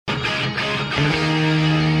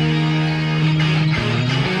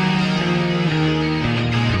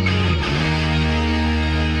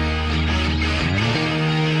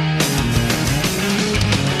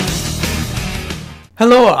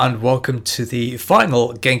Hello and welcome to the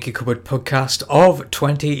final Genki Cupboard Podcast of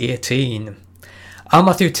 2018. I'm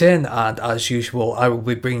Matthew Tin, and as usual I will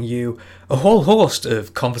be bringing you a whole host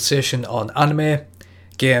of conversation on anime,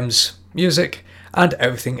 games, music and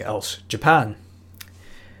everything else Japan.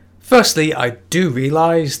 Firstly, I do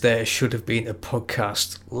realise there should have been a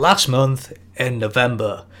podcast last month in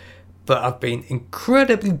November, but I've been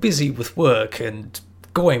incredibly busy with work and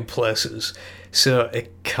going places, so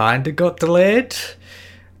it kinda got delayed.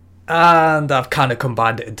 And I've kind of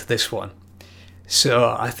combined it into this one.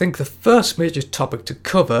 So I think the first major topic to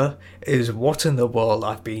cover is what in the world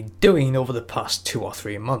I've been doing over the past 2 or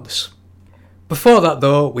 3 months. Before that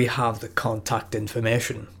though, we have the contact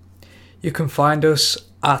information. You can find us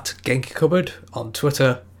at Genki Cupboard on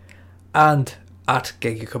Twitter and at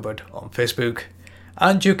Genki Cupboard on Facebook.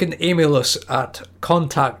 And you can email us at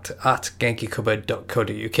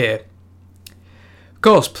contact@genkicupboard.co.uk. Of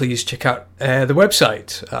course, please check out the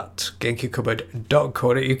website at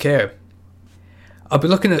genkicupboard.co.uk. I'll be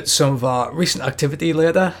looking at some of our recent activity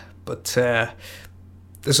later, but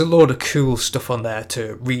there's a load of cool stuff on there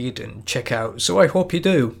to read and check out, so I hope you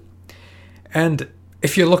do. And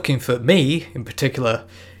if you're looking for me in particular,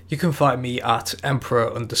 you can find me at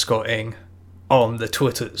Emperor_ing on the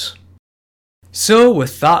Twitters. So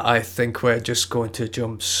with that, I think we're just going to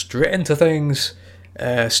jump straight into things,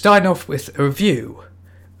 starting off with a review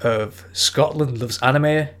of Scotland Loves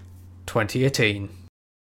Anime 2018.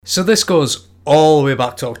 So this goes all the way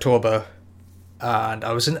back to October, and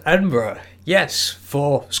I was in Edinburgh, yes,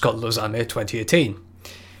 for Scotland Loves Anime 2018.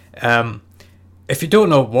 If you don't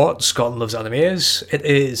know what Scotland Loves Anime is, it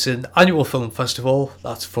is an annual film festival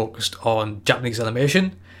that's focused on Japanese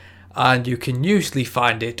animation, and you can usually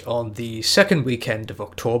find it on the second weekend of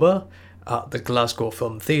October at the Glasgow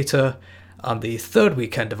Film Theatre and the third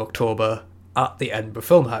weekend of October at the Edinburgh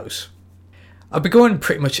Film House. I've been going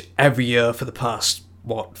pretty much every year for the past,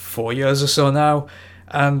 4 years or so now,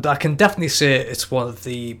 and I can definitely say it's one of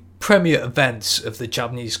the premier events of the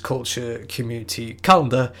Japanese culture community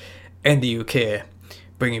calendar in the UK,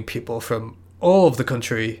 bringing people from all over the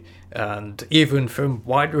country and even from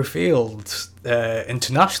wider afield,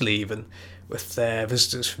 internationally even, with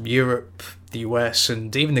visitors from Europe, the US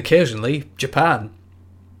and even occasionally Japan.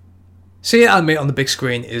 Seeing anime on the big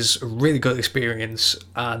screen is a really good experience,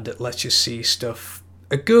 and it lets you see stuff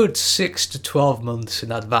a good 6 to 12 months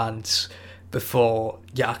in advance before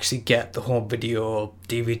you actually get the home video,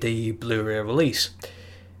 DVD, Blu-ray release.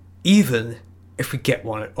 Even if we get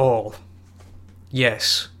one at all.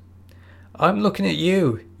 Yes, I'm looking at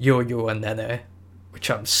you, Yo-Yo and Nene,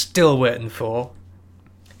 which I'm still waiting for.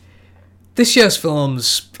 This year's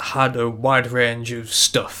films had a wide range of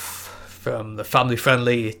stuff, from the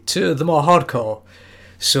family-friendly to the more hardcore,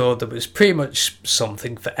 so there was pretty much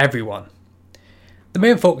something for everyone. The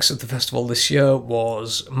main focus of the festival this year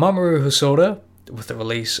was Mamoru Hosoda, with the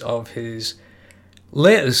release of his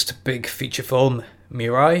latest big feature film,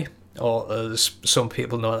 Mirai, or as some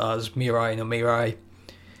people know it as Mirai no Mirai.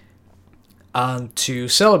 And to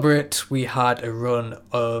celebrate, we had a run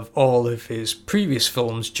of all of his previous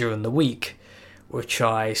films during the week, which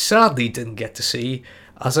I sadly didn't get to see,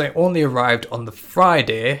 as I only arrived on the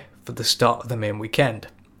Friday for the start of the main weekend.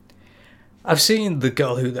 I've seen The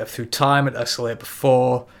Girl Who Left Through Time at SLA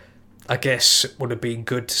before. I guess it would have been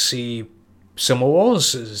good to see Summer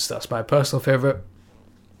Wars, as that's my personal favourite.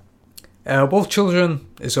 Wolf Children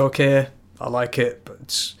is okay, I like it,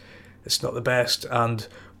 but it's not the best. And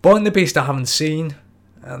Boy and the Beast I haven't seen,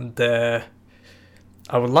 and I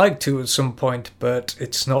would like to at some point, but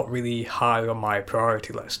it's not really high on my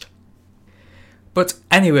priority list. But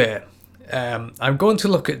anyway, I'm going to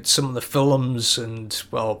look at some of the films, and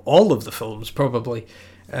well, all of the films probably,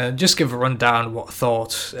 and just give a rundown of what I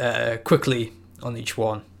thought quickly on each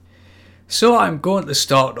one. So I'm going to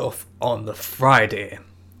start off on the Friday,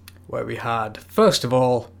 where we had, first of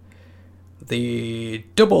all, the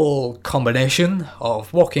double combination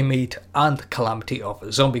of Walking Meat and Calamity of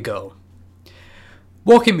a Zombie Girl.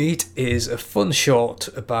 Walking Meat is a fun short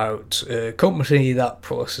about a company that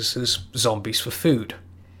processes zombies for food.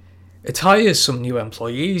 It hires some new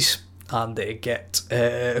employees and they get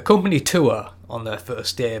a company tour on their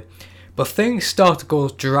first day, but things start to go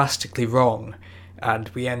drastically wrong and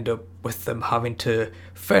we end up with them having to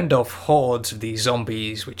fend off hordes of these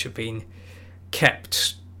zombies which have been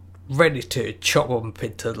kept ready to chop up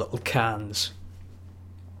into little cans.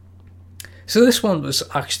 So this one was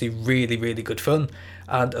actually really, really good fun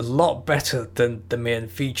and a lot better than the main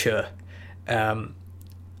feature. I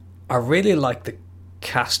really liked the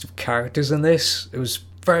cast of characters in this. It was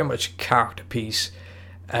very much a character piece,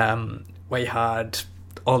 where you had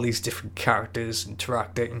all these different characters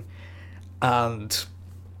interacting, and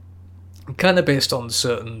kind of based on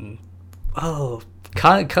certain,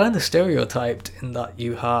 kind of stereotyped in that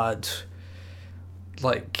you had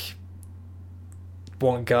like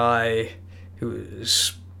one guy who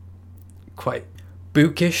was quite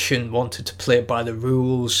bookish and wanted to play by the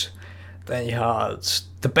rules. Then you had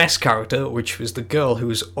the best character, which was the girl who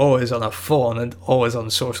was always on her phone and always on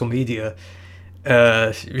social media.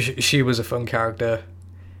 She was a fun character.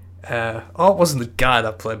 It wasn't the guy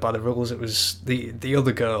that played by the rules, it was the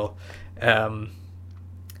other girl. There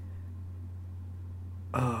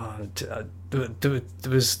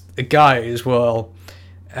was a guy as well.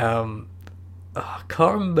 I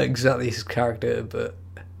can't remember exactly his character, but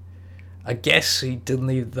I guess he didn't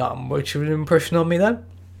leave that much of an impression on me then.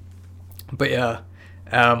 But yeah,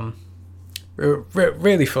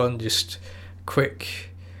 really fun, just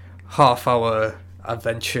quick half-hour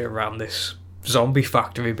adventure around this zombie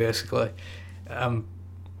factory, basically.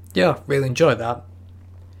 Yeah, really enjoyed that.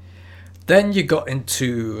 Then you got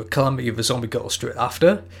into Calamity of the Zombie Girl straight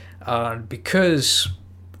after, and because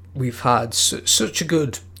we've had such a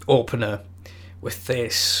good opener with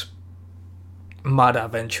this mad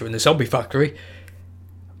adventure in the zombie factory,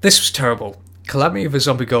 this was terrible. Calamity of the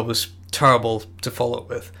Zombie Girl was terrible to follow up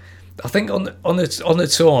with. I think on its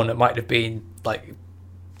own it might have been like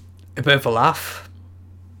a bit of a laugh,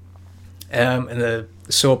 in a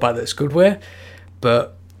so bad that it's good way,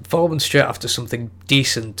 but following straight after something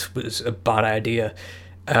decent was a bad idea,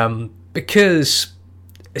 because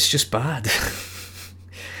it's just bad.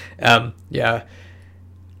 Yeah.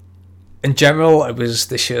 In general, it was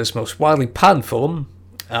this year's most widely panned film,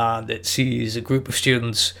 and it sees a group of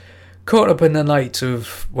students caught up in a night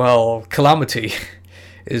of, well, calamity,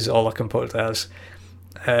 is all I can put it as.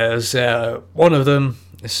 One of them,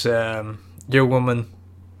 this young woman,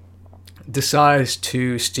 decides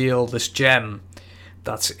to steal this gem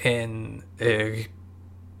that's in a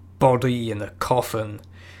body in a coffin,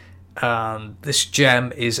 and this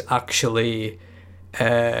gem is actually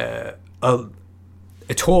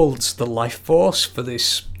it holds the life force for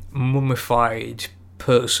this mummified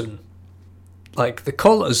person. Like, they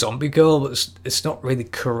call it a zombie girl, but it's not really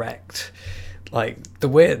correct. Like, the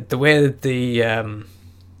way the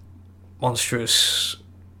monstrous,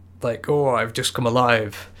 like, oh, I've just come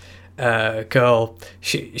alive, girl,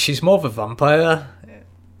 she's more of a vampire,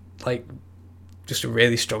 like, just a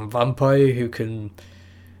really strong vampire who can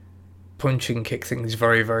punch and kick things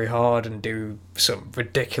very, very hard and do some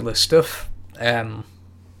ridiculous stuff.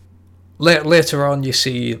 Later on, you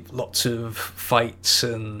see lots of fights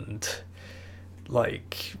and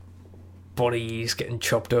like bodies getting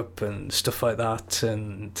chopped up and stuff like that,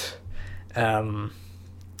 and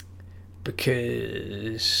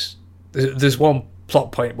because there's one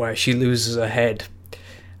plot point where she loses her head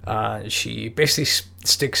and she basically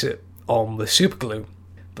sticks it on with super glue,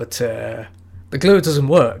 but the glue doesn't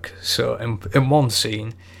work, so in one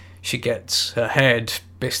scene she gets her head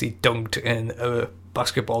basically dunked in a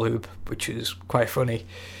basketball hoop, which is quite funny.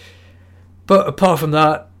 But apart from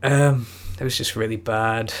that, it was just really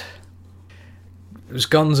bad. It was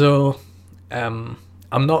Gonzo. I'm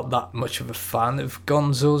not that much of a fan of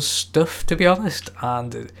Gonzo's stuff, to be honest,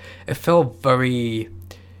 and it felt very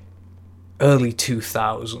early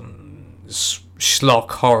 2000s schlock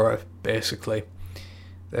horror, basically.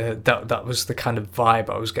 That was the kind of vibe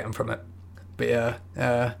I was getting from it. But yeah,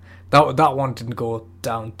 that one didn't go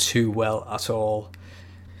down too well at all.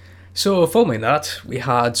 So following that, we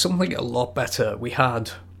had something a lot better. We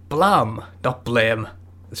had Blam, not Blame,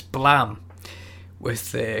 it's Blam,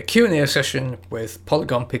 with a Q&A session with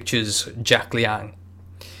Polygon Pictures' Jack Liang.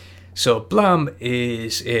 So Blam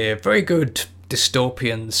is a very good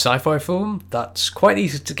dystopian sci-fi film that's quite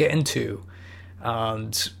easy to get into,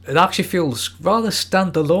 and it actually feels rather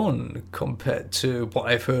standalone compared to what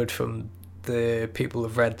I've heard from the people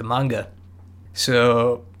who've read the manga.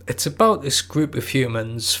 So it's about this group of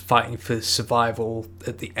humans fighting for survival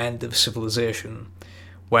at the end of civilization,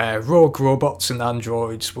 where rogue robots and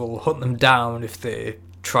androids will hunt them down if they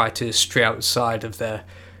try to stray outside of their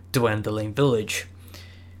dwindling village.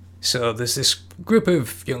 So there's this group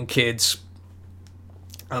of young kids,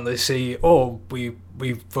 and they see, oh, we've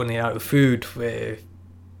running out of food, we're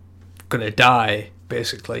gonna die,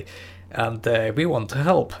 basically, and we want to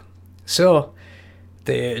help. So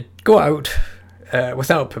they go out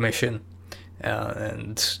without permission,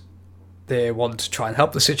 and they want to try and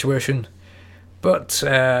help the situation, but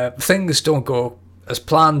things don't go as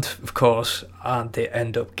planned, of course, and they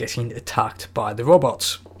end up getting attacked by the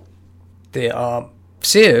robots. They are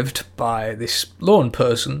saved by this lone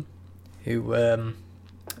person who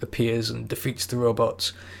appears and defeats the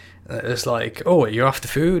robots. It's like, oh, you're after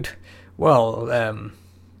food? Well,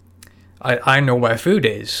 I know where food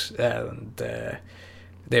is. And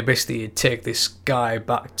they basically take this guy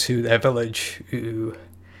back to their village, who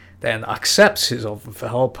then accepts his offer for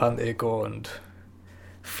help, and they go and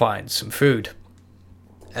find some food.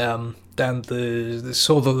 Then there's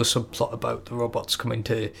sort of the subplot about the robots coming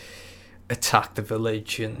to attack the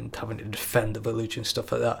village and having to defend the village and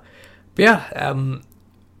stuff like that. But yeah,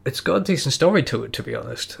 it's got a decent story to it, to be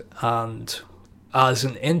honest. And as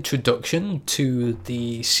an introduction to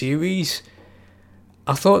the series,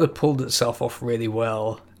 I thought it pulled itself off really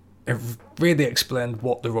well. It really explained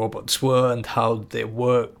what the robots were and how they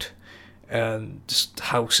worked, and just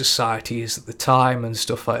how society is at the time and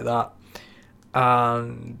stuff like that.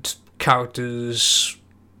 And characters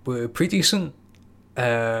were pretty decent.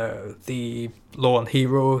 The lone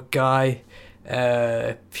hero guy,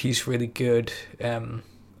 he's really good.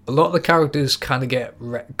 A lot of the characters kind of get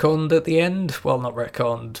retconned at the end. Well, not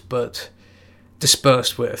retconned, but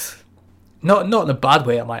dispersed with. Not in a bad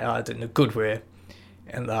way, I might add, in a good way.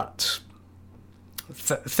 In that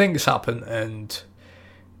things happen and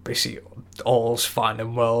basically all's fine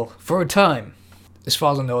and well for a time. As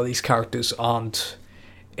far as I know, these characters aren't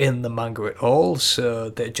in the manga at all, so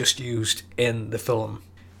they're just used in the film.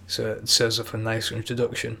 So it serves up a nice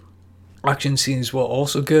introduction. Action scenes were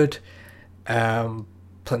also good.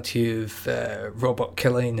 Plenty of robot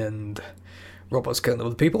killing and robots killing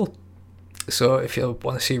other people. So if you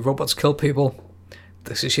want to see robots kill people,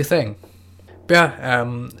 this is your thing. But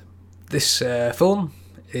yeah, this film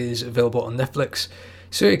is available on Netflix,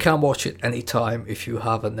 so you can watch it anytime if you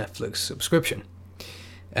have a Netflix subscription.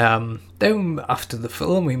 Then after the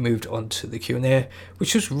film, we moved on to the Q&A,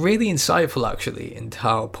 which was really insightful actually into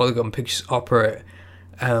how Polygon Pictures operate,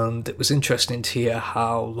 and it was interesting to hear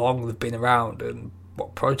how long they've been around and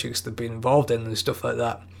what projects they've been involved in and stuff like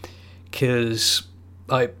that. Because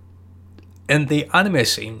like in the anime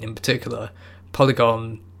scene in particular,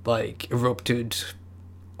 Polygon erupted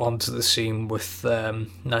onto the scene with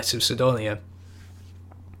Knights of Sidonia,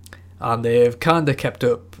 and they've kind of kept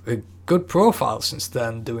up a good profile since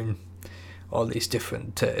then, doing all these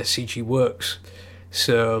different CG works.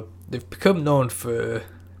 So they've become known for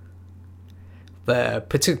their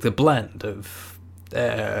particular blend of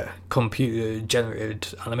computer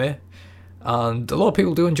generated anime, and a lot of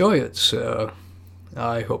people do enjoy it, so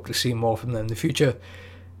I hope to see more from them in the future.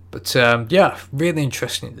 But yeah, really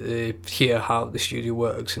interesting to hear how the studio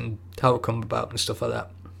works and how it come about and stuff like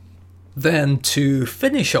that. Then to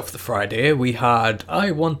finish off the Friday, we had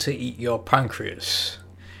I Want to Eat Your Pancreas,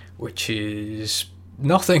 which is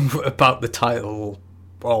nothing about the title,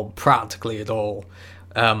 well, practically at all.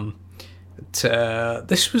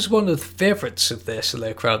 This was one of the favourites of the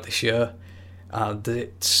SLA crowd this year, and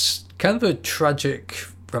it's kind of a tragic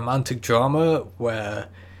romantic drama where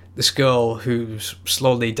this girl who's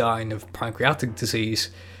slowly dying of pancreatic disease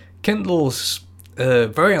kindles a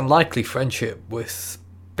very unlikely friendship with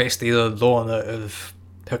basically the loner of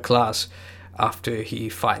her class after he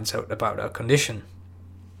finds out about her condition,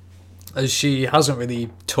 as she hasn't really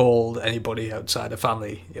told anybody outside her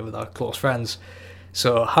family, even her close friends.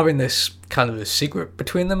 So having this kind of a secret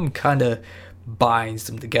between them kind of binds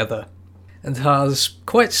them together, and has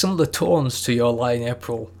quite similar tones to Your Lie in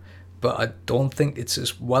April, but I don't think it's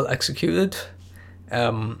as well executed.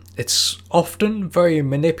 It's often very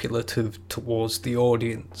manipulative towards the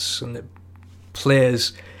audience, and it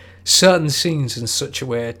plays certain scenes in such a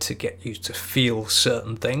way to get you to feel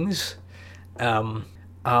certain things.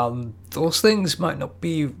 And those things might not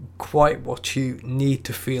be quite what you need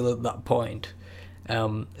to feel at that point.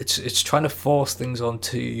 It's trying to force things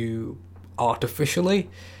onto you artificially,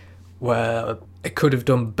 where it could have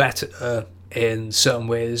done better in certain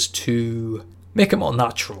ways to make it more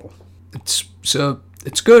natural. It's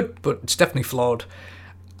good, but it's definitely flawed.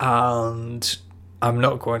 And I'm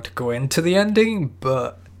not going to go into the ending,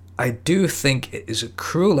 but I do think it is a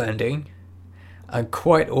cruel ending and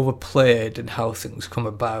quite overplayed in how things come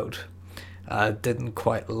about. I didn't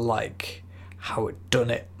quite like how it done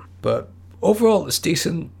it, but overall it's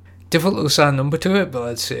decent. Difficult to assign a number to it, but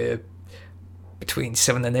I'd say between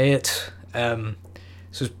 7 and 8.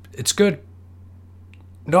 So it's good.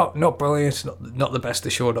 Not brilliant, not the best of the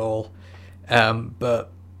show at all.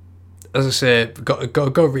 But as I say, got a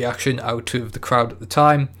good reaction out of the crowd at the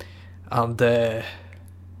time, and I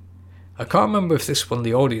can't remember if this won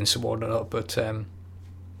the audience award or not, but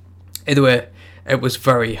anyway, it was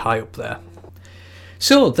very high up there.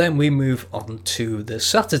 So then we move on to the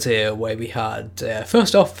Saturday, where we had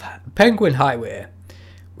first off Penguin Highway,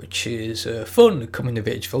 which is a fun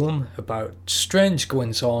coming-of-age film about strange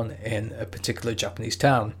goings-on in a particular Japanese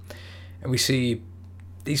town. And we see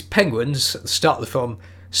these penguins at the start of the film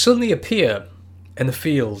suddenly appear in a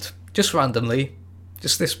field, just randomly,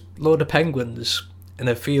 just this load of penguins in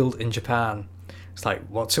a field in Japan. It's like,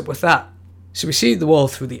 what's up with that? So we see the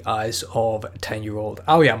world through the eyes of 10-year-old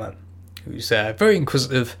Aoyama, who's very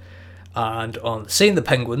inquisitive, and on seeing the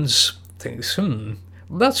penguins, thinks,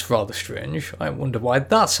 that's rather strange. I wonder why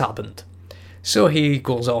that's happened. So he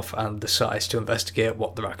goes off and decides to investigate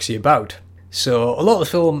what they're actually about. So a lot of the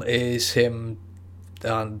film is him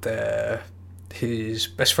and his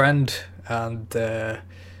best friend and a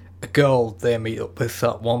girl they meet up with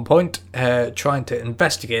at one point, trying to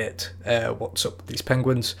investigate what's up with these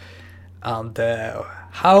penguins and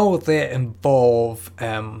how they involve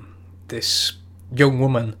this young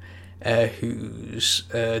woman who's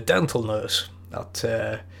a dental nurse at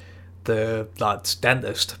the lad's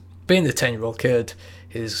dentist. Being a 10-year-old kid,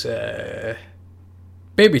 his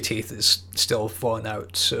baby teeth is still falling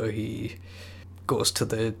out, so he goes to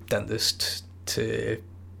the dentist to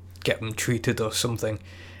get them treated or something.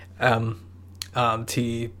 And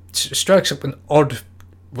he strikes up an odd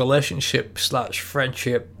relationship /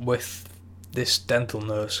 friendship with this dental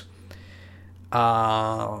nurse.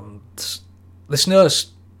 And this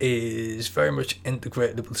nurse is very much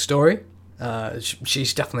integrated with the story.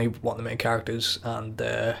 She's definitely one of the main characters, and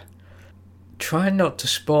trying not to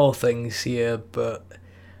spoil things here, but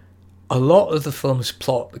a lot of the film's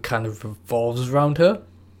plot kind of revolves around her,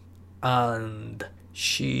 and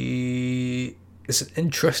she is an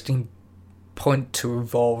interesting point to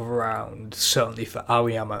revolve around, certainly for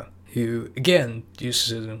Aoyama, who again uses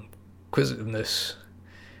his inquisitiveness,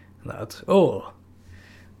 and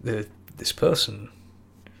that this person,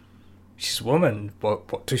 she's a woman,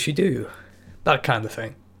 what does she do? That kind of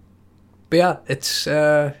thing. But yeah, it's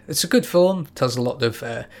a good film. It has a lot of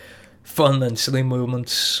fun and silly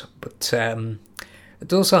moments, but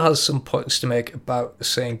it also has some points to make about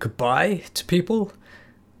saying goodbye to people,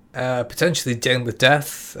 potentially dealing with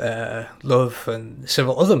death, love, and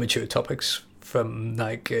several other mature topics from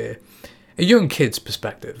like a young kid's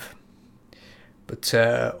perspective. But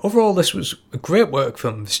overall, this was a great work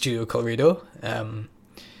from Studio Colorido.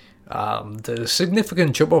 There's a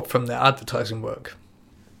significant jump up from their advertising work,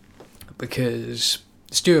 because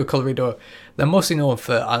Studio Colorido, they're mostly known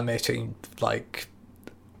for animating like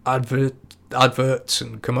adverts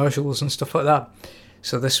and commercials and stuff like that.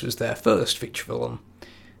 So this was their first feature film,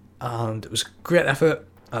 and it was a great effort,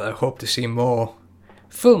 and I hope to see more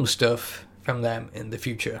film stuff from them in the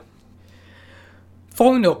future.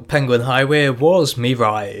 Following up Penguin Highway was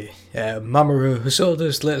Mirai, Mamoru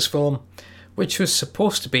Hosoda's latest film, which was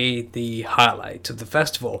supposed to be the highlight of the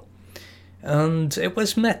festival, and it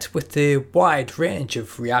was met with a wide range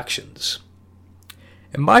of reactions.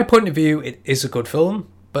 In my point of view, it is a good film,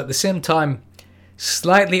 but at the same time,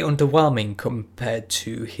 slightly underwhelming compared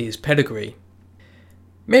to his pedigree.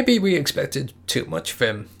 Maybe we expected too much of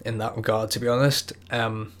him in that regard, to be honest,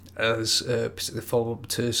 as a particular follow-up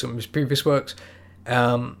to some of his previous works.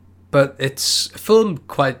 But it's a film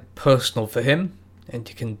quite personal for him, and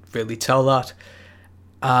you can really tell that.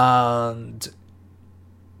 And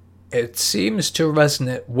it seems to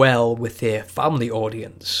resonate well with a family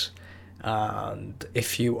audience. And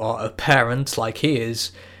if you are a parent like he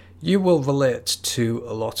is, you will relate to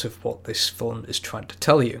a lot of what this film is trying to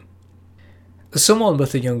tell you. As someone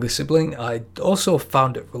with a younger sibling, I also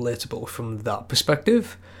found it relatable from that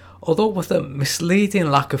perspective, although with a misleading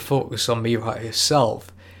lack of focus on Mirai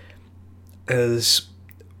herself, as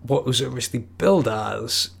what was originally billed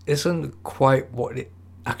as isn't quite what it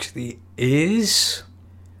actually is.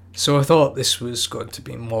 So I thought this was going to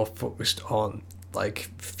be more focused on like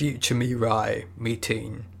future Mirai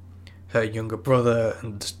meeting her younger brother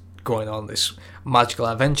and going on this magical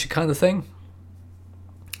adventure kind of thing.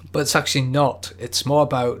 But it's actually not. It's more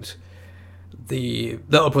about the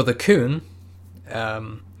little brother Kun,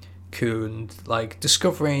 like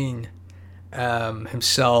discovering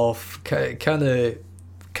himself, kind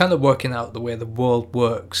of working out the way the world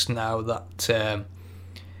works now that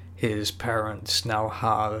his parents now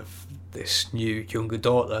have this new younger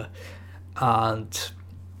daughter, and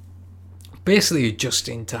basically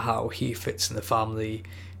adjusting to how he fits in the family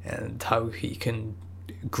and how he can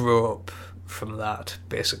grow up from that,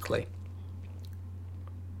 basically.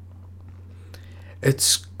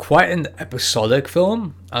 It's quite an episodic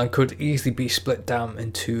film and could easily be split down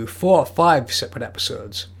into 4 or 5 separate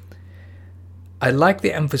episodes. I like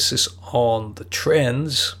the emphasis on the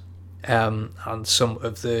trains, and some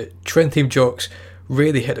of the train theme jokes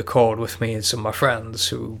really hit a chord with me and some of my friends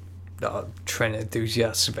who train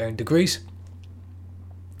enthusiasts of varying degrees.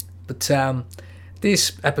 But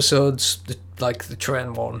these episodes, like the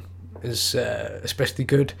train one, is especially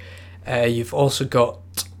good. You've also got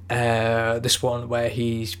this one where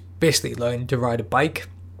he's basically learning to ride a bike,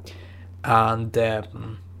 and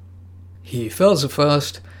he fails at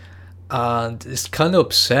first and is kind of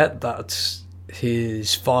upset that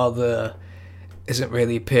his father isn't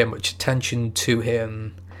really paying much attention to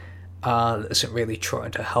him and isn't really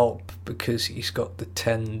trying to help because he's got to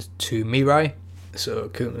tend to Mirai. So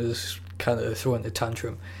Kuma's kind of throwing a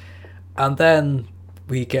tantrum. And then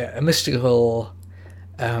we get a mystical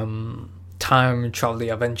time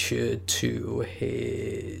traveling adventure to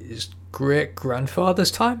his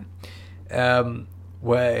great-grandfather's time,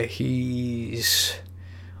 where he's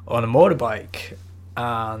on a motorbike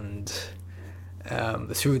and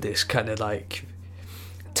through this kind of like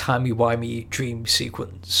timey-wimey dream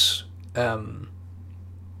sequence,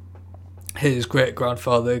 his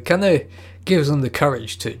great-grandfather kind of gives him the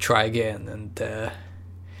courage to try again and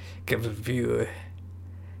gives a few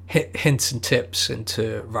hints and tips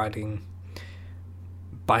into riding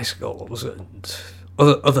bicycles and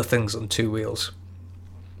other things on two wheels.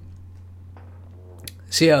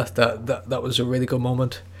 So yeah, that was a really good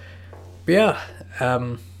moment. But yeah,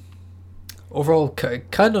 overall kind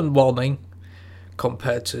of underwhelming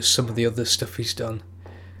compared to some of the other stuff he's done,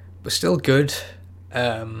 but still good.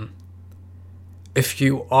 If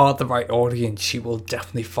you are the right audience, you will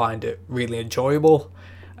definitely find it really enjoyable.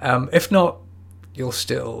 If not, you'll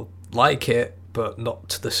still like it, but not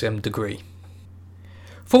to the same degree.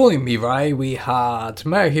 Following Mirai, we had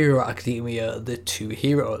My Hero Academia: The Two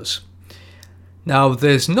Heroes. Now,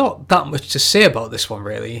 there's not that much to say about this one,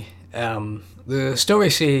 really. The story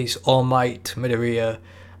sees All Might, Midoriya,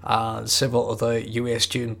 and several other UA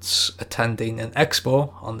students attending an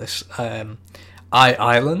expo on this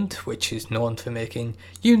Island, which is known for making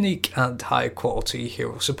unique and high-quality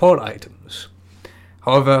hero support items.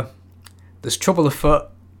 However, there's trouble afoot,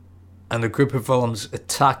 and a group of villains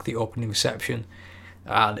attack the opening reception,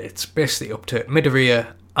 and it's basically up to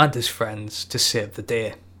Midoriya and his friends to save the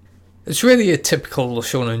day. It's really a typical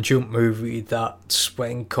Shonen Jump movie that,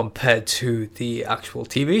 when compared to the actual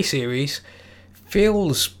TV series,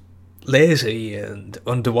 feels lazy and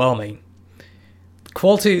underwhelming. The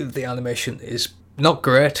quality of the animation is not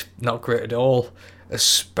great at all,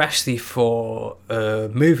 especially for a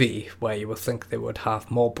movie where you would think they would have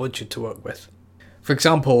more budget to work with. For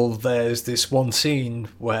example, there's this one scene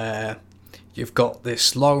where you've got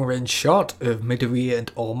this long-range shot of Midoriya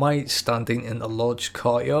and All Might standing in a large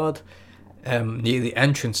courtyard near the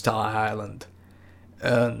entrance to our island,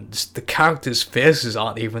 and the characters' faces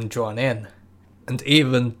aren't even drawn in. And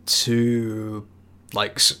even to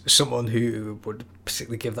like someone who would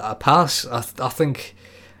particularly give that a pass, I think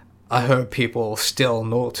I heard people still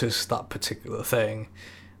notice that particular thing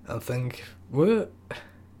and think, what?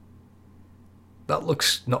 That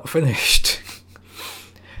looks not finished.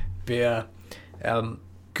 But yeah,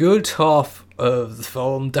 good half of the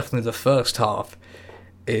film, definitely the first half,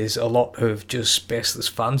 is a lot of just baseless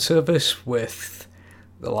fan service with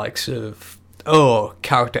the likes of, oh,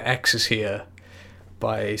 character X is here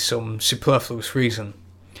by some superfluous reason,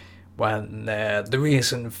 when the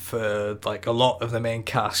reason for like a lot of the main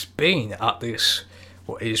cast being at this,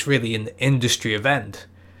 what is really an industry event,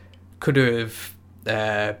 could have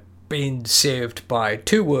been saved by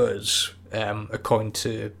two words, according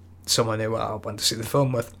to someone who I went to see the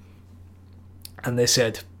film with, and they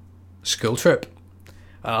said, school trip.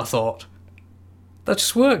 And I thought, that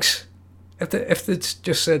just works. If they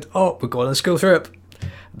just said, oh, we're going on a school trip,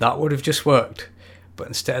 that would have just worked. But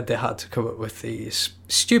instead they had to come up with these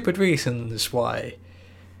stupid reasons why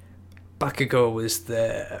Bakugo was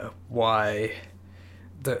there, why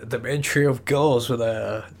the main trio of girls were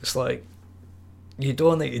there. It's like, you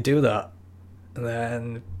don't need to do that. And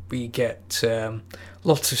then we get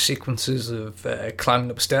lots of sequences of climbing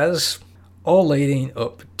upstairs, all leading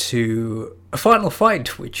up to a final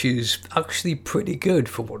fight, which is actually pretty good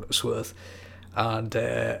for what it's worth. And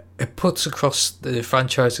it puts across the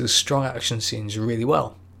franchise's strong action scenes really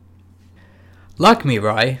well. Like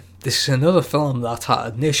Mirai, this is another film that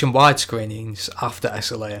had nationwide screenings after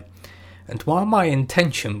SLA, and while my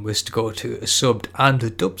intention was to go to a subbed and a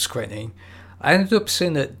dubbed screening, I ended up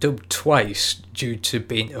seeing it dubbed twice due to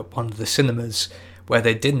being at one of the cinemas where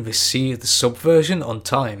they didn't receive the sub version on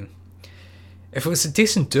time. If it was a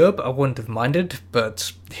decent dub, I wouldn't have minded,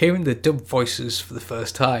 but hearing the dubbed voices for the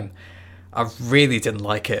first time, I really didn't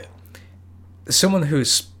like it. As someone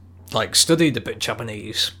who's studied a bit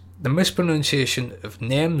Japanese, the mispronunciation of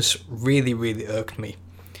names really irked me.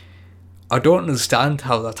 I don't understand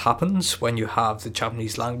how that happens when you have the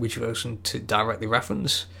Japanese language version to directly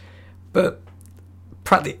reference, but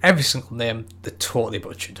practically every single name they're totally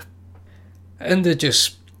butchered. And it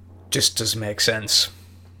just doesn't make sense.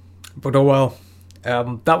 But oh well.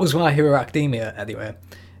 That was My Hero Academia anyway.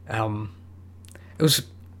 It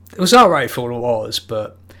was alright for what it was,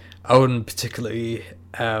 but I wouldn't particularly,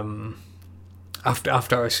 after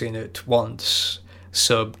I've seen it once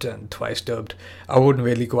subbed and twice dubbed, I wouldn't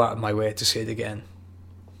really go out of my way to see it again.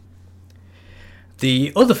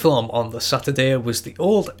 The other film on the Saturday was the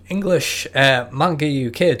old English manga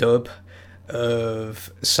UK dub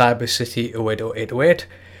of Cyber City 08008,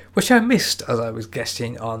 which I missed as I was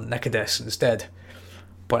guesting on Nekades instead.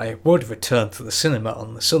 But I would return to the cinema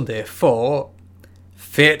on the Sunday for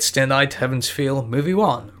Fate Stay Night Heaven's Feel Movie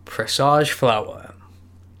 1, Presage Flower.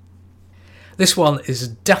 This one is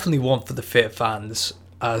definitely one for the Fate fans,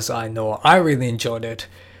 as I know I really enjoyed it,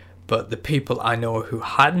 but the people I know who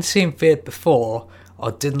hadn't seen Fate before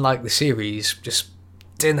or didn't like the series just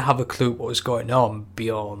didn't have a clue what was going on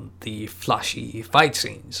beyond the flashy fight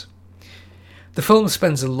scenes. The film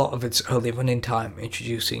spends a lot of its early running time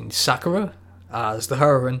introducing Sakura as the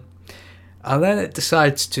heroine, and then it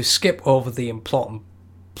decides to skip over the important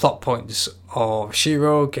plot points of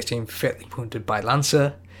Shiro getting fatally wounded by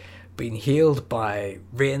Lancer, being healed by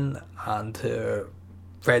Rin and her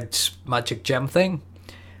red magic gem thing,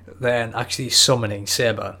 then actually summoning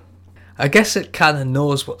Saber. I guess it kind of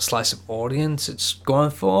knows what slice of audience it's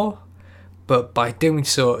going for, but by doing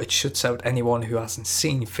so it shuts out anyone who hasn't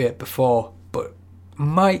seen Fate before but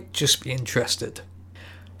might just be interested.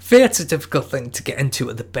 Fate's a difficult thing to get into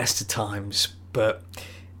at the best of times, but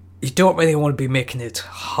you don't really want to be making it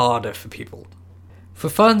harder for people. For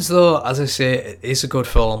fans though, as I say, it is a good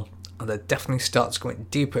film, and it definitely starts going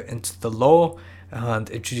deeper into the lore and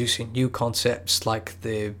introducing new concepts like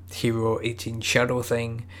the Hero 18 Shadow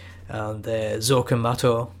thing and Zoken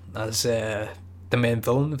Mato as the main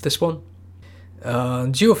villain of this one.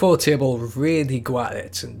 And UFO Table really go at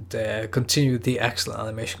it and continue the excellent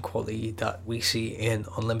animation quality that we see in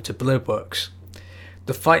Unlimited Blade Works.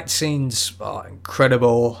 The fight scenes are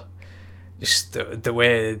incredible. Just the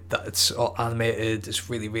way that it's all animated is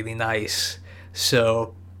really, really nice.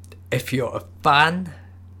 So if you're a fan,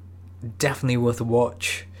 definitely worth a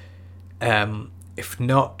watch. If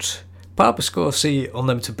not, perhaps go see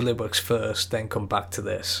Unlimited Blade Works first, then come back to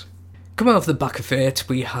this. Coming off the back of it,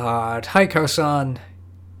 we had Hi Kara-san,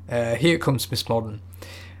 Here Comes Miss Modern.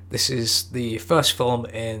 This is the first film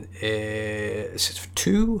in set of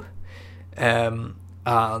 2, and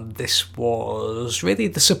this was really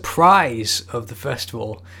the surprise of the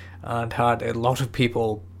festival and had a lot of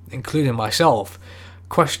people, including myself,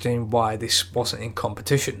 questioning why this wasn't in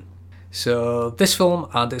competition. So this film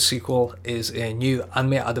and its sequel is a new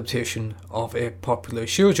anime adaptation of a popular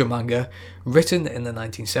shoujo manga written in the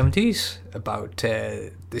 1970s about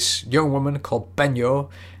this young woman called Benyo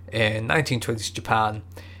in 1920s Japan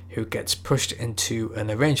who gets pushed into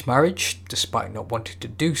an arranged marriage despite not wanting to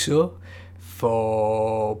do so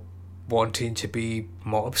for wanting to be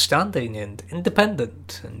more upstanding and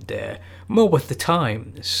independent and more with the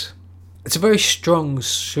times. It's a very strong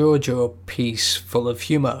shoujo piece full of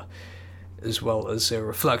humour, as well as a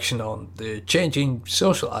reflection on the changing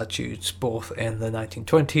social attitudes both in the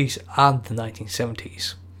 1920s and the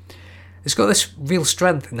 1970s. It's got this real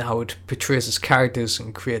strength in how it portrays its characters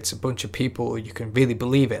and creates a bunch of people you can really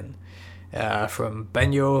believe in, from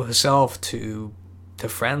Benyo herself to the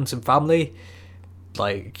friends and family.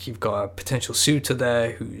 Like, you've got a potential suitor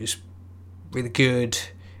there who's really good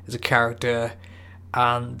as a character,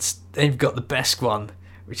 and then you've got the best one,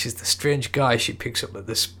 which is the strange guy she picks up at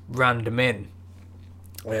this random inn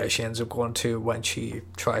where she ends up going to when she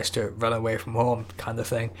tries to run away from home, kind of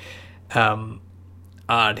thing.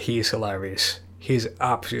 And he's hilarious. He's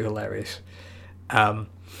absolutely hilarious.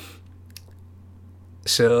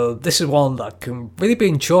 So this is one that can really be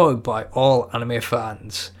enjoyed by all anime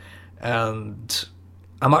fans, and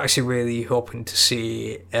I'm actually really hoping to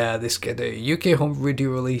see this get a UK home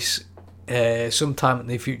video release sometime in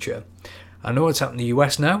the future. I know it's out in the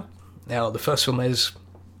US now. The first film is,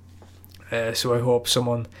 so I hope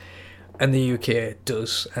someone in the UK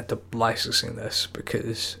does end up licensing this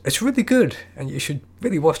because it's really good and you should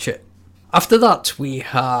really watch it. After that, we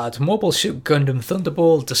had Mobile Suit Gundam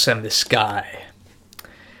Thunderbolt Descend the Sky.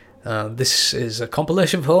 This is a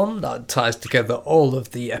compilation film that ties together all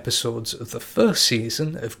of the episodes of the first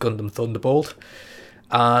season of Gundam Thunderbolt.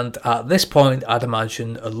 And at this point, I'd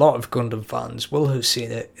imagine a lot of Gundam fans will have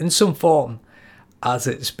seen it in some form, as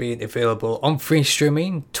it's been available on free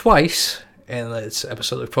streaming twice in its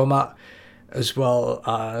episodic format, as well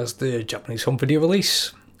as the Japanese home video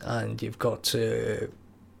release, and you've got to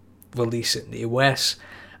release it in the US,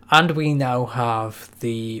 and we now have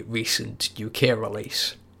the recent UK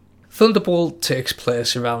release. Thunderbolt takes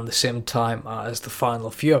place around the same time as the final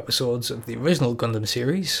few episodes of the original Gundam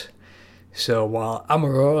series. So while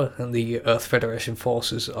Amuro and the Earth Federation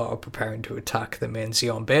forces are preparing to attack the main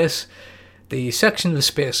Zeon base, the section of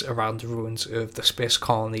space around the ruins of the space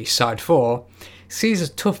colony Side 4 sees a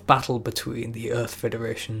tough battle between the Earth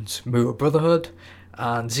Federation's Mura Brotherhood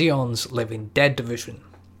and Zeon's Living Dead division.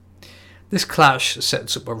 This clash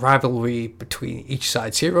sets up a rivalry between each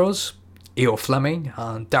side's heroes, E.O. Fleming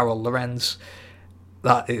and Daryl Lorenz,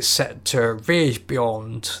 that is set to rage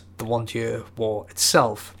beyond the 1 Year War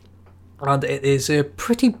itself. And it is a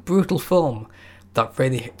pretty brutal film that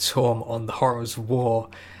really hits home on the horrors of war,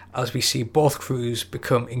 as we see both crews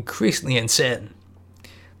become increasingly insane.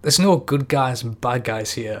 There's no good guys and bad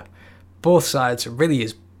guys here. Both sides are really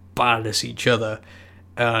as bad as each other,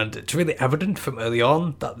 and it's really evident from early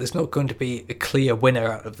on that there's not going to be a clear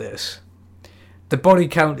winner out of this. The body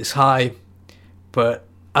count is high, but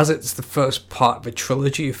as it's the first part of a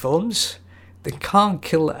trilogy of films, they can't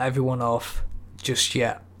kill everyone off just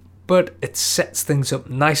yet. But it sets things up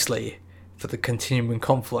nicely for the continuing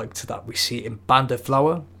conflict that we see in Band of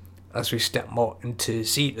Flower as we step more into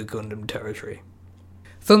Zeta Gundam territory.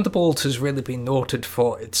 Thunderbolt has really been noted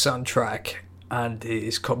for its soundtrack and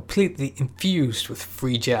is completely infused with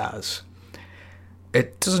free jazz.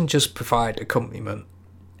 It doesn't just provide accompaniment,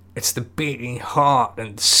 it's the beating heart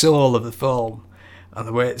and soul of the film, and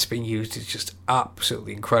the way it's been used is just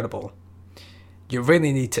absolutely incredible. You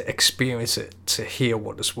really need to experience it to hear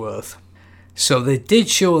what it's worth. So they did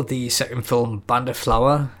show the second film, Band of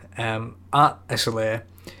Flower, at SLA,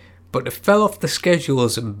 but it fell off the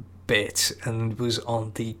schedules a bit and was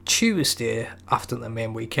on the Tuesday after the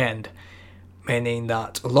main weekend, meaning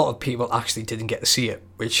that a lot of people actually didn't get to see it,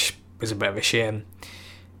 which was a bit of a shame.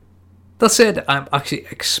 That said, I'm actually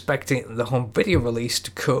expecting the home video release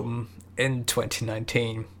to come in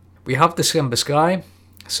 2019. We have December Sky,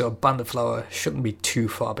 so Band of Flower shouldn't be too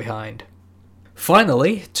far behind.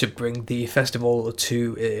 Finally, to bring the festival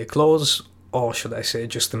to a close, or should I say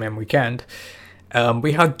just the main weekend,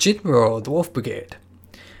 we had Jinro, the Wolf Brigade.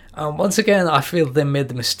 Once again, I feel they made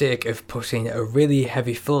the mistake of putting a really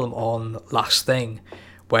heavy film on last thing,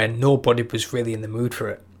 where nobody was really in the mood for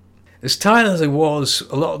it. As tired as it was,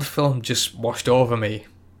 a lot of the film just washed over me.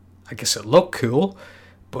 I guess it looked cool,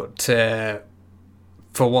 but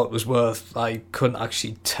for what it was worth, I couldn't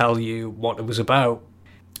actually tell you what it was about.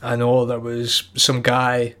 I know there was some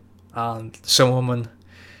guy and some woman,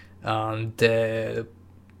 and there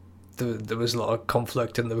was a lot of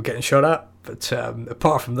conflict and they were getting shot at, but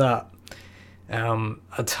apart from that,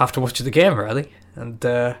 I'd have to watch the game really, and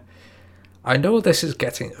I know this is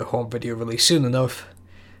getting a home video release soon enough,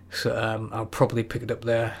 so I'll probably pick it up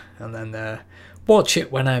there and then watch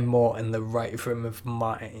it when I'm more in the right frame of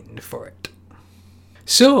mind for it.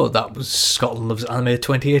 So that was Scotland Loves Anime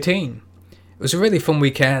 2018. It was a really fun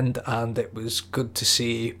weekend and it was good to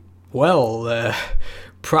see, well,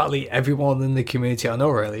 practically everyone in the community I know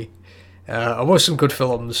really. I watched some good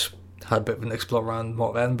films, had a bit of an explore around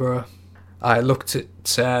Mort Edinburgh. I looked at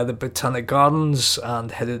the Botanic Gardens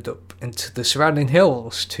and headed up into the surrounding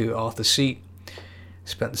hills to Arthur's Seat.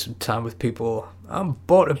 Spent some time with people and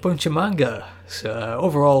bought a bunch of manga. So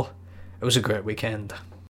overall, it was a great weekend.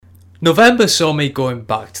 November saw me going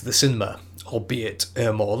back to the cinema, albeit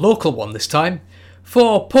a more local one this time,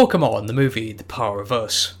 for Pokémon the movie The Power of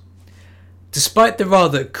Us. Despite the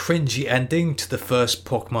rather cringy ending to the first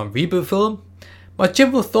Pokémon reboot film, my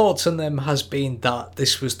general thoughts on them has been that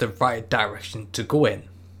this was the right direction to go in.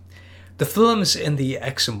 The films in the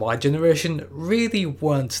X and Y generation really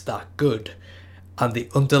weren't that good, and the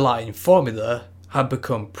underlying formula had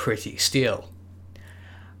become pretty stale.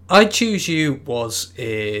 I Choose You was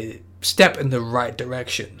a step in the right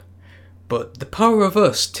direction, but The Power of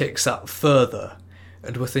Us takes that further,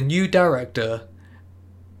 and with a new director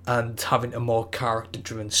and having a more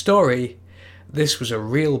character-driven story, this was a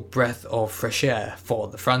real breath of fresh air for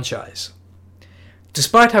the franchise.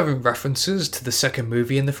 Despite having references to the second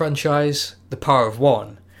movie in the franchise, The Power of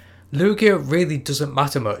One, Lugia really doesn't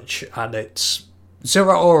matter much, and it's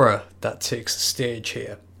Zeraora that takes the stage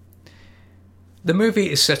here. The movie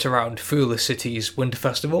is set around Fula City's Winter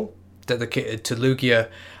Festival, dedicated to Lugia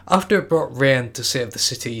after it brought rain to save the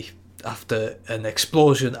city after an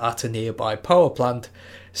explosion at a nearby power plant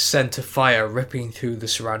sent a fire ripping through the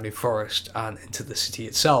surrounding forest and into the city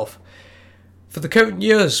itself. For the current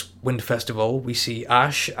year's Winter Festival, we see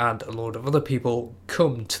Ash and a load of other people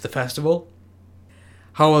come to the festival.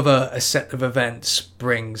 However, a set of events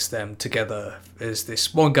brings them together. There's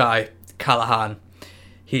this one guy, Callahan.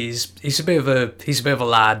 He's a bit of a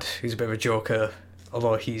lad. He's a bit of a joker,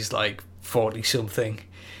 although he's like 40 something.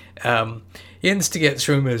 He instigates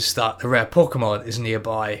rumours that a rare Pokemon is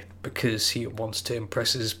nearby because he wants to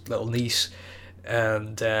impress his little niece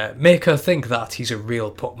and make her think that he's a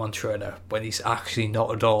real Pokemon trainer when he's actually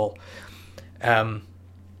not at all.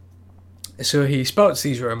 So he spouts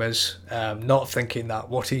these rumours, not thinking that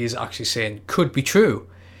what he is actually saying could be true.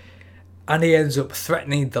 And he ends up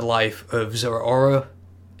threatening the life of Zeraora,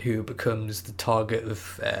 who becomes the target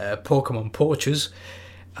of Pokemon poachers.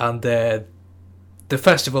 And the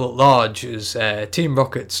festival at large as Team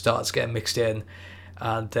Rocket starts getting mixed in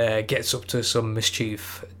and gets up to some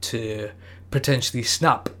mischief to potentially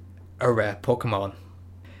snap a rare Pokemon.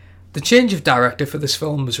 The change of director for this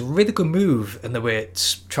film was a really good move in the way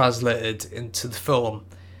it's translated into the film.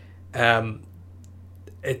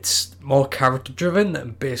 It's more character driven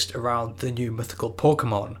and based around the new mythical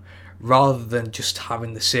Pokemon, rather than just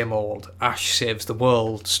having the same old Ash saves the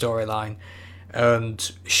world storyline and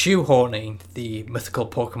shoehorning the mythical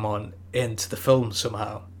Pokemon into the film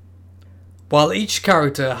somehow. While each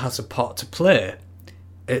character has a part to play,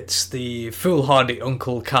 it's the foolhardy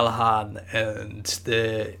Uncle Callahan and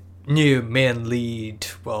the new main lead,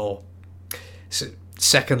 well,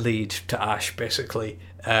 second lead to Ash basically,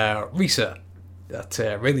 Risa, that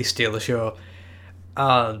really steal the show.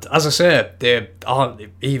 And as I say, they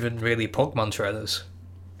aren't even really Pokemon trainers.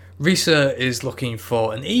 Risa is looking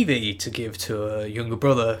for an Eevee to give to her younger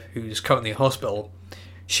brother who's currently in hospital.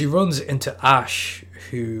 She runs into Ash,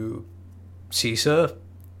 who sees her.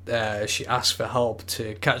 She asks for help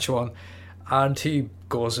to catch one, and he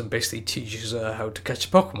goes and basically teaches her how to catch a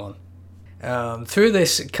Pokemon. Through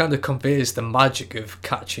this, it kind of conveys the magic of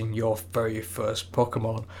catching your very first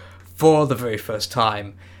Pokemon for the very first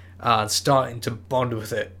time and starting to bond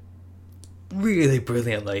with it really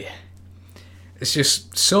brilliantly. It's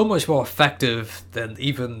just so much more effective than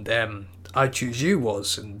even I Choose You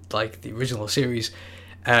was in like the original series,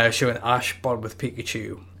 showing Ash bond with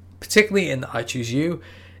Pikachu. Particularly in I Choose You,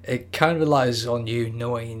 it kind of relies on you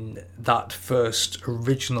knowing that first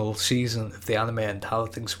original season of the anime and how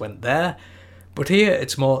things went there. But here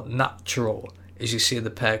it's more natural, as you see the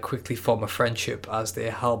pair quickly form a friendship as they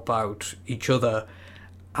help out each other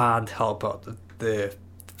and help out the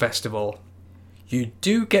festival. You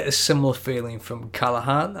do get a similar feeling from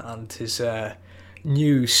Callahan and his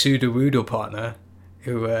new Sudowoodo partner,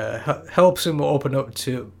 who helps him open up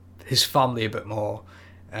to his family a bit more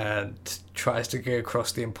and tries to get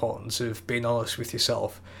across the importance of being honest with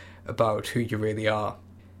yourself about who you really are.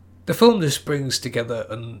 The film just brings together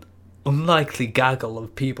an unlikely gaggle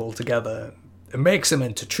of people together and makes them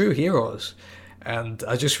into true heroes, and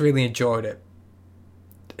I just really enjoyed it.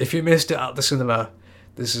 If you missed it at the cinema,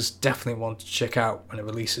 this is definitely one to check out when it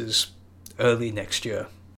releases early next year.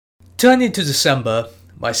 Turning to December,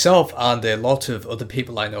 myself and a lot of other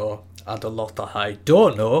people I know, and a lot that I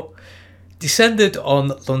don't know, descended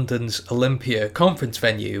on London's Olympia conference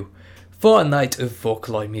venue for a night of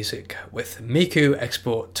Vocaloid music with Miku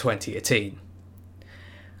Expo 2018.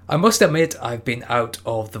 I must admit I've been out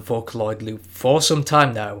of the Vocaloid loop for some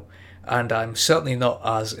time now, and I'm certainly not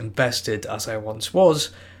as invested as I once was,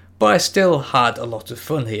 but I still had a lot of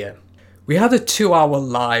fun here. We had a 2-hour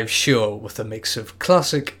live show with a mix of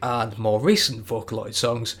classic and more recent Vocaloid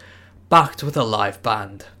songs, backed with a live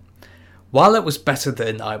band. While it was better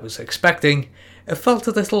than I was expecting, it felt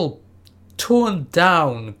a little toned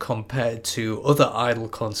down compared to other Idol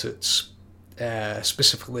concerts,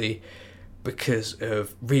 specifically because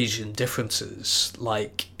of region differences.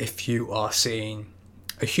 Like if you are seeing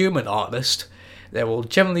a human artist, there will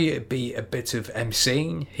generally be a bit of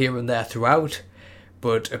emceeing here and there throughout,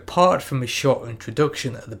 but apart from a short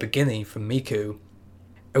introduction at the beginning from Miku,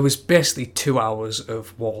 it was basically 2 hours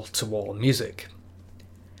of wall-to-wall music.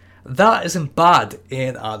 That isn't bad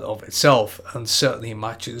in and of itself, and certainly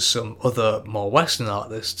matches some other more Western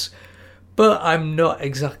artists, but I'm not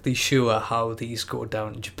exactly sure how these go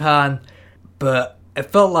down in Japan, but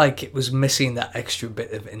it felt like it was missing that extra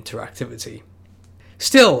bit of interactivity.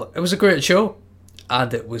 Still, it was a great show,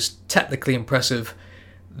 and it was technically impressive.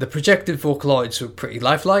 The projected Vocaloids were pretty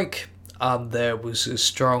lifelike, and there was a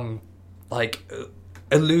strong,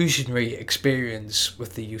 illusionary experience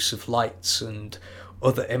with the use of lights and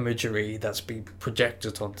other imagery that's been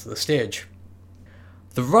projected onto the stage.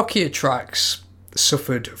 The rockier tracks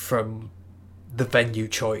suffered from the venue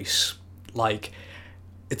choice.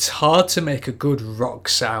 It's hard to make a good rock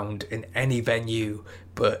sound in any venue,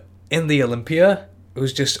 but in the Olympia, it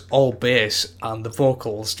was just all bass and the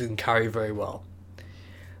vocals didn't carry very well.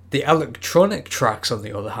 The electronic tracks, on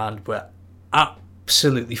the other hand, were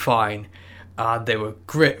absolutely fine, and they were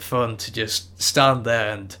great fun to just stand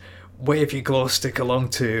there and wave your glow stick along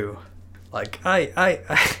to. Like, yeah,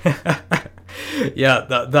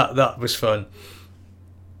 that was fun.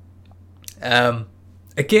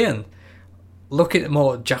 Again, looking at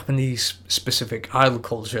more Japanese-specific idol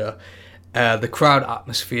culture, the crowd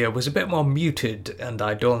atmosphere was a bit more muted, and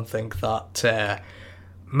I don't think that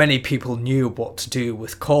many people knew what to do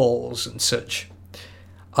with calls and such.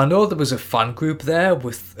 I know there was a fan group there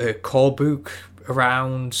with a call book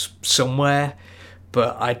around somewhere,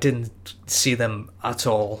 but I didn't see them at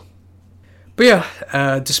all. But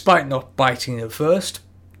yeah, despite not biting at first,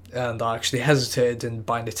 and I actually hesitated in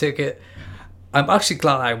buying a ticket, I'm actually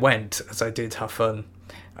glad I went, as I did have fun,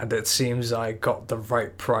 and it seems I got the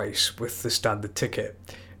right price with the standard ticket,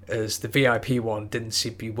 as the VIP one didn't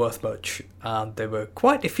seem to be worth much, and there were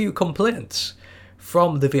quite a few complaints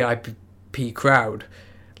from the VIP crowd,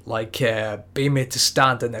 like being made to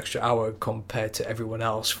stand an extra hour compared to everyone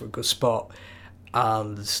else for a good spot,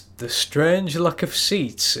 and the strange lack of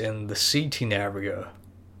seats in the seating area.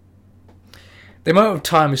 The amount of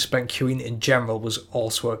time I spent queuing in general was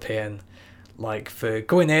also a pain. Like, for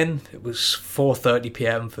going in, it was 4:30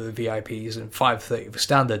 PM for the VIPs and 5:30 for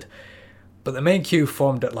standard. But the main queue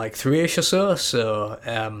formed at like 3ish or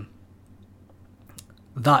so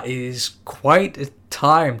that is quite a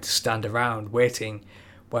time to stand around waiting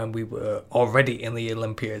when we were already in the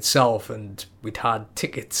Olympia itself and we'd had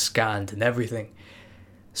tickets scanned and everything.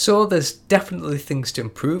 So there's definitely things to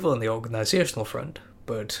improve on the organisational front,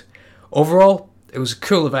 but overall, it was a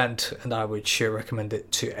cool event, and I would sure recommend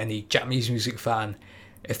it to any Japanese music fan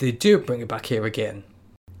if they do bring it back here again.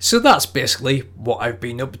 So that's basically what I've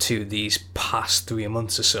been up to these past 3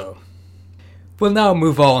 months or so. We'll now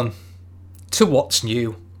move on to what's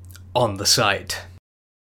new on the site.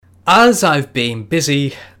 As I've been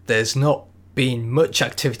busy, there's not been much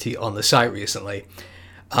activity on the site recently,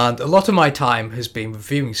 and a lot of my time has been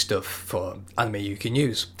reviewing stuff for anime you can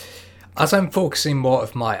use. As I'm focusing more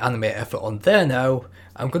of my anime effort on there now,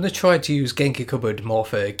 I'm going to try to use Genki Cupboard more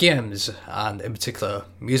for games, and in particular,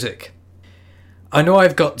 music. I know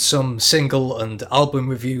I've got some single and album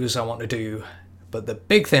reviews I want to do, but the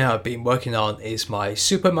big thing I've been working on is my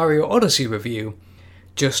Super Mario Odyssey review,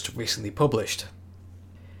 just recently published.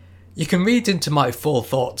 You can read into my full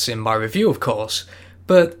thoughts in my review, of course,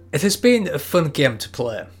 but it has been a fun game to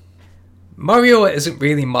play. Mario isn't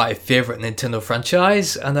really my favourite Nintendo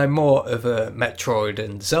franchise, and I'm more of a Metroid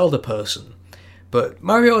and Zelda person, but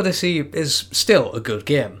Mario Odyssey is still a good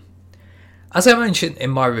game. As I mentioned in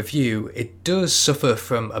my review, it does suffer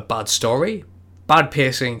from a bad story, bad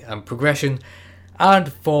pacing and progression,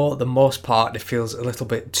 and for the most part it feels a little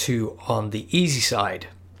bit too on the easy side.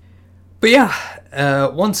 But yeah,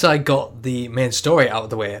 once I got the main story out of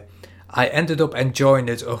the way, I ended up enjoying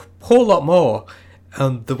it a whole lot more.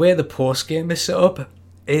 And the way the post game is set up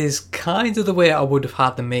is kind of the way I would have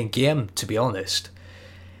had the main game, to be honest.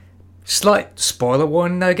 Slight spoiler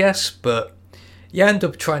warning, I guess, but you end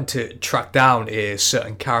up trying to track down a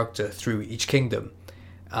certain character through each kingdom.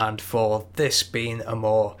 And for this being a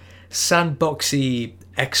more sandboxy,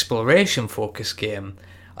 exploration-focused game,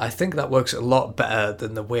 I think that works a lot better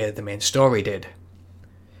than the way the main story did.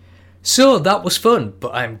 So that was fun,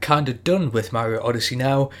 but I'm kinda done with Mario Odyssey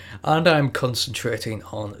now, and I'm concentrating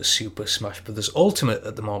on Super Smash Bros. Ultimate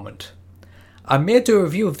at the moment. I may do a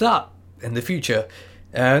review of that in the future,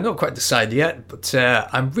 not quite decided yet, but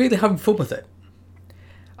I'm really having fun with it.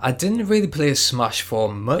 I didn't really play Smash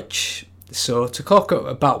for much, so to talk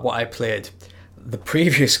about what I played the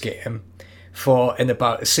previous game for in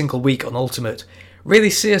about a single week on Ultimate really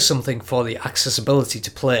says something for the accessibility to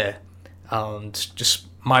play, and just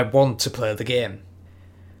my want to play the game.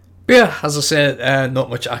 But yeah, as I said,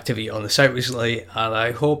 not much activity on the site recently, and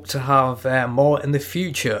I hope to have more in the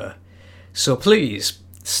future. So please,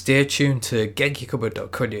 stay tuned to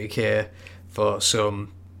genkicupboard.co.uk for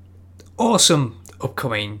some awesome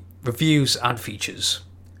upcoming reviews and features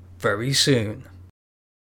very soon.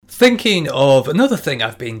 Thinking of another thing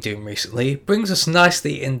I've been doing recently brings us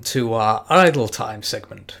nicely into our idle time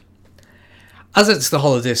segment. As it's the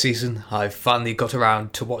holiday season, I've finally got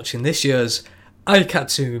around to watching this year's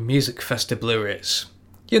Aikatsu Music Festa Blu-rays.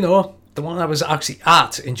 You know, the one I was actually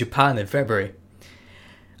at in Japan in February.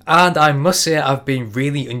 And I must say I've been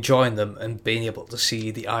really enjoying them and being able to see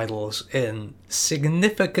the idols in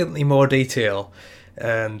significantly more detail.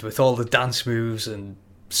 And with all the dance moves and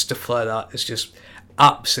stuff like that, it's just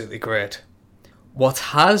absolutely great. What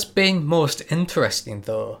has been most interesting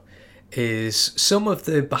though is some of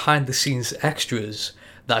the behind the scenes extras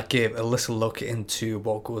that gave a little look into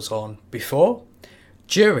what goes on before,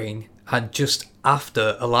 during, and just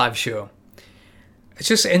after a live show. It's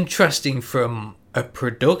just interesting from a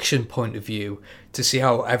production point of view to see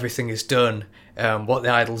how everything is done, what the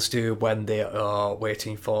idols do when they are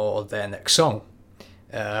waiting for their next song,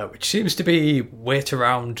 which seems to be wait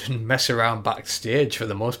around and mess around backstage for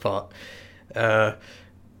the most part.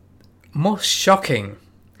 Most shocking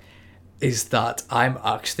is that I'm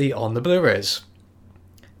actually on the Blu-rays.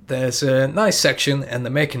 There's a nice section in the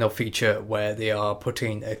making of feature where they are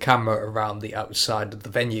putting a camera around the outside of the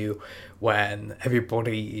venue when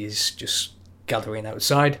everybody is just gathering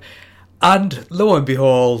outside, and lo and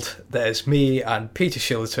behold, there's me and Peter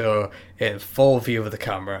Shillito in full view of the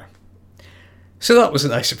camera. So that was a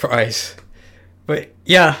nice surprise. But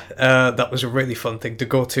yeah, that was a really fun thing to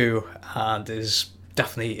go to, and is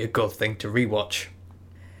definitely a good thing to rewatch.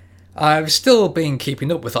 I've still been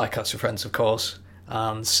keeping up with iCats with Friends, of course,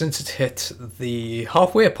 and since it hit the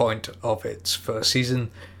halfway point of its first season,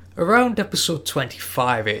 around episode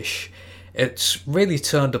 25-ish, it's really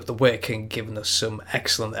turned up the wick and given us some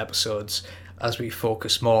excellent episodes as we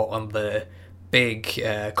focus more on the big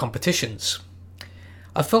competitions.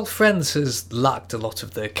 I felt Friends has lacked a lot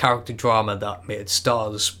of the character drama that made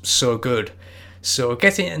Stars so good, so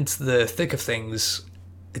getting into the thick of things,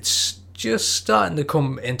 it's just starting to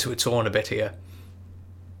come into its own a bit here.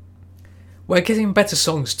 We're getting better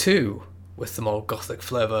songs too, with the more gothic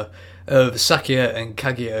flavour of Sakuya and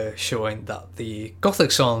Kaguya showing that the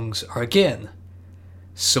gothic songs are again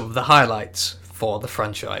some of the highlights for the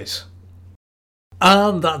franchise.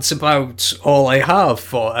 And that's about all I have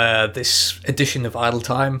for this edition of Idle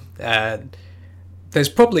Time. There's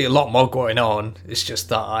probably a lot more going on, it's just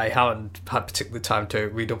that I haven't had particular time to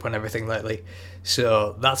read up on everything lately.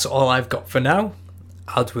 So that's all I've got for now,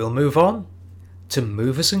 and we'll move on to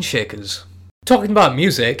Movers and Shakers. Talking about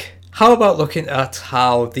music, how about looking at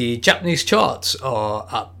how the Japanese charts are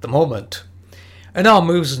at the moment? In our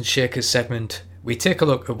Movers and Shakers segment, we take a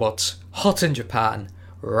look at what's hot in Japan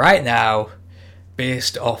right now,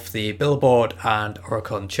 based off the Billboard and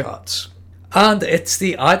Oricon charts. And it's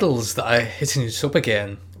the idols that are hitting it up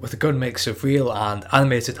again, with a good mix of real and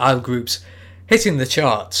animated idol groups hitting the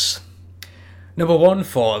charts. Number 1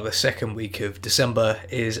 for the second week of December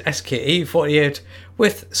is SKE48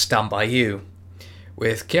 with Stand By You.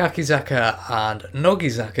 With Kiyakizaka and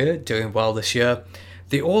Nogizaka doing well this year,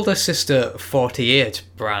 the older sister 48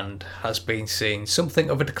 brand has been seeing something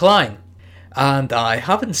of a decline, and I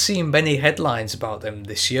haven't seen many headlines about them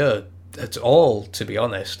this year at all, to be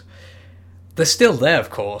honest. They're still there, of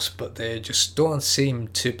course, but they just don't seem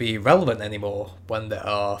to be relevant anymore when there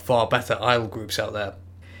are far better idol groups out there.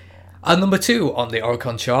 And number 2 on the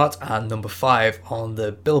Oricon chart and number 5 on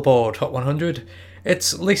the Billboard Hot 100,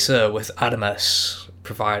 it's Lisa with Adamus,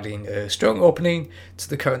 providing a strong opening to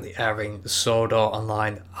the currently airing Sword Art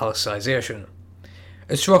Online Alicization.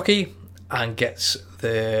 It's rocky and gets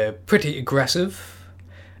the pretty aggressive,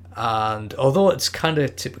 and although it's kind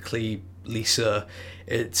of typically Lisa,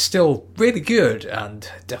 it's still really good and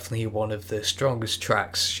definitely one of the strongest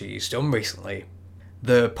tracks she's done recently.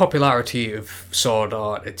 The popularity of Sword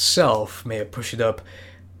Art itself may have pushed it up,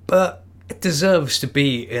 but it deserves to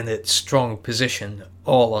be in its strong position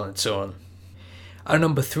all on its own. And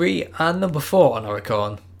number 3 and number 4 on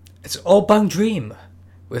Oricon, it's All Bang Dream,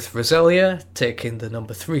 with Roselia taking the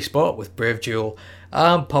number 3 spot with Brave Jewel,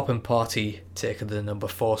 and Poppin' Party taking the number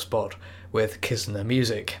 4 spot with Kizuna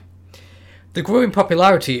Music. The growing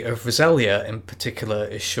popularity of Roselia in particular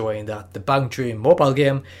is showing that the Bang Dream mobile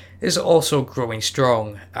game is also growing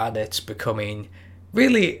strong, and it's becoming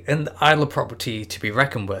really an idol property to be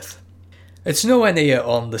reckoned with. It's nowhere near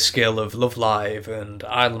on the scale of Love Live and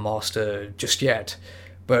Idolmaster just yet,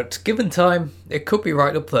 but given time, it could be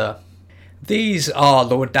right up there. These are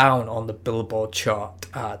lower down on the Billboard chart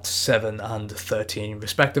at 7 and 13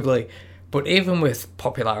 respectively, but even with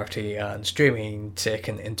popularity and streaming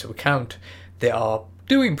taken into account, they are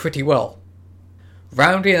doing pretty well.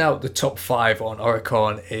 Rounding out the top 5 on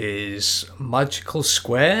Oricon is Magical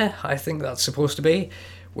Square, I think that's supposed to be,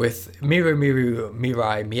 with Miru Miru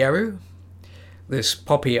Mirai Mieru. This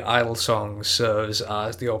poppy idol song serves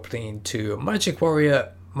as the opening to Magic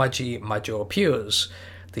Warrior Magi Majo Pures,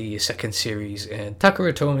 the second series in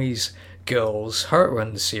Takara Tomi's Girls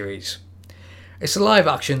Heartrun series. It's a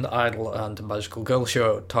live-action idol and magical girl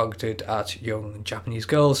show targeted at young Japanese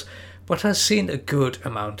girls, but has seen a good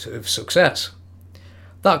amount of success.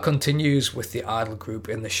 That continues with the idol group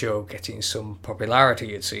in the show getting some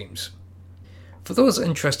popularity, it seems. For those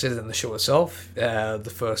interested in the show itself,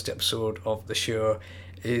 the first episode of the show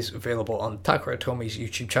is available on Takara Tomi's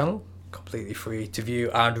YouTube channel, completely free to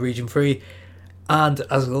view and region free. And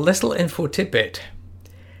as a little info tidbit,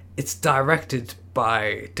 it's directed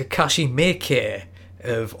by Takashi Miike,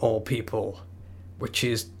 of all people, which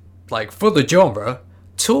is, like, for the genre,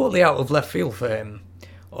 totally out of left field for him.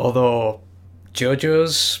 Although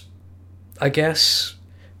JoJo's, I guess,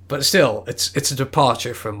 but still, it's a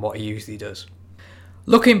departure from what he usually does.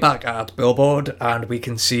 Looking back at Billboard, and we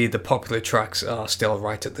can see the popular tracks are still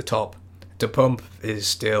right at the top. The Pump is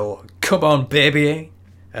still Come On Baby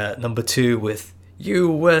at number 2 with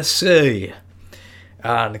USA.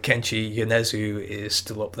 And Kenshi Yonezu is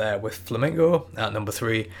still up there with Flamingo at number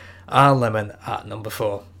 3 and Lemon at number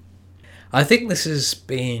 4. I think this has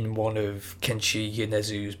been one of Kenshi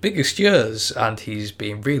Yonezu's biggest years, and he's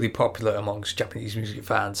been really popular amongst Japanese music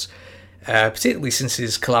fans, particularly since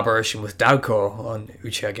his collaboration with Daoko on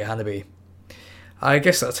Uchiage Hanabi. I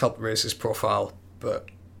guess that's helped raise his profile, but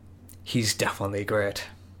he's definitely great.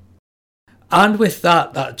 And with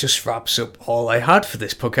that, that just wraps up all I had for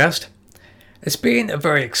this podcast. It's been a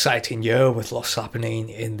very exciting year with lots happening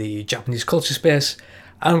in the Japanese culture space,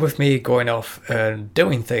 and with me going off and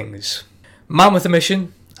doing things. Man with a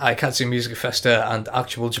Mission, Aikatsu Music Festa and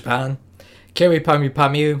Actual Japan, Kiri Pamu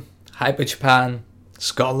Pamu, Hyper Japan,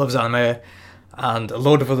 Scott Loves Anime, and a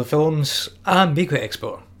load of other films, and Miku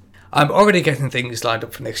Expo. I'm already getting things lined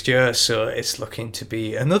up for next year, so it's looking to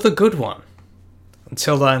be another good one.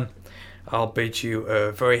 Until then, I'll bid you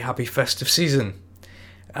a very happy festive season.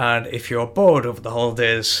 And if you're bored over the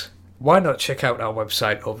holidays, why not check out our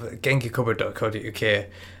website over at genkicupboard.co.uk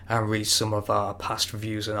and read some of our past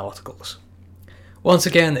reviews and articles. Once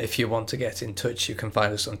again, if you want to get in touch, you can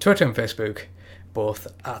find us on Twitter and Facebook, both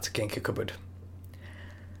at Genki Cupboard.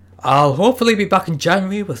 I'll hopefully be back in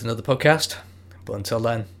January with another podcast, but until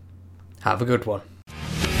then, have a good one.